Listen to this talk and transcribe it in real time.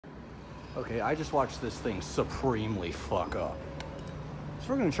Okay, I just watched this thing supremely fuck up. So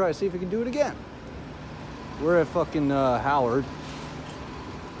we're gonna try to see if we can do it again. We're at fucking Howard.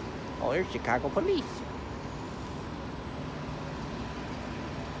 Oh, there's Chicago police.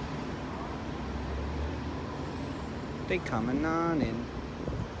 They coming on in.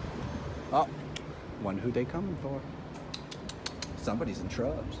 Oh, wonder who they coming for. Somebody's in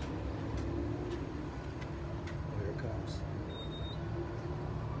Trubs. Here it comes.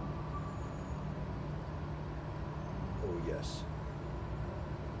 Oh, yes.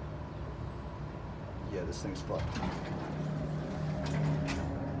 Yeah, this thing's fucked.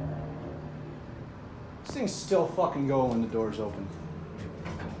 This thing's still fucking going when the door's open.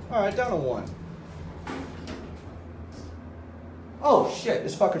 Alright, down to 1. Oh shit,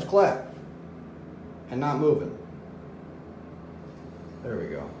 this fucker's clapped. And not moving. There we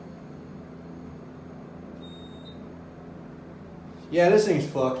go. Yeah, this thing's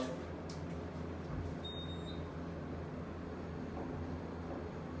fucked.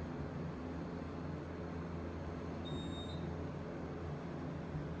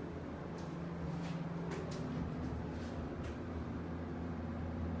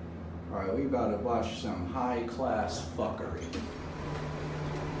 Alright, we about to watch some high-class fuckery.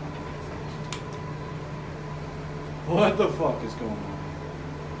 What the fuck is going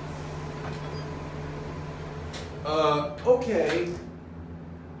on? Okay.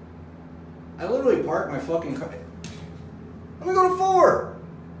 I literally parked my fucking car. Let me go to 4.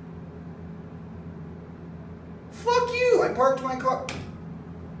 Fuck you! I parked my car.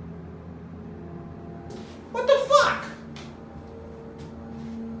 What the fuck?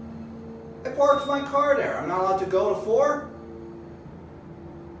 I parked my car there. I'm not allowed to go to 4?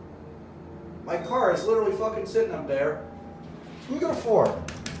 My car is literally fucking sitting up there. Let me go to 4.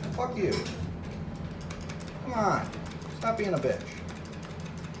 Fuck you. Come on. Stop being a bitch.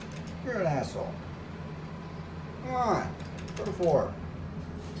 You're an asshole. Come on. Go to 4.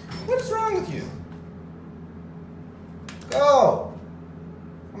 What is wrong with you? Go.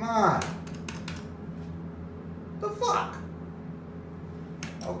 Come on. The fuck?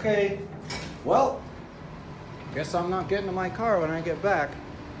 Okay. Well, guess I'm not getting to my car when I get back.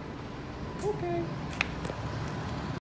 Okay.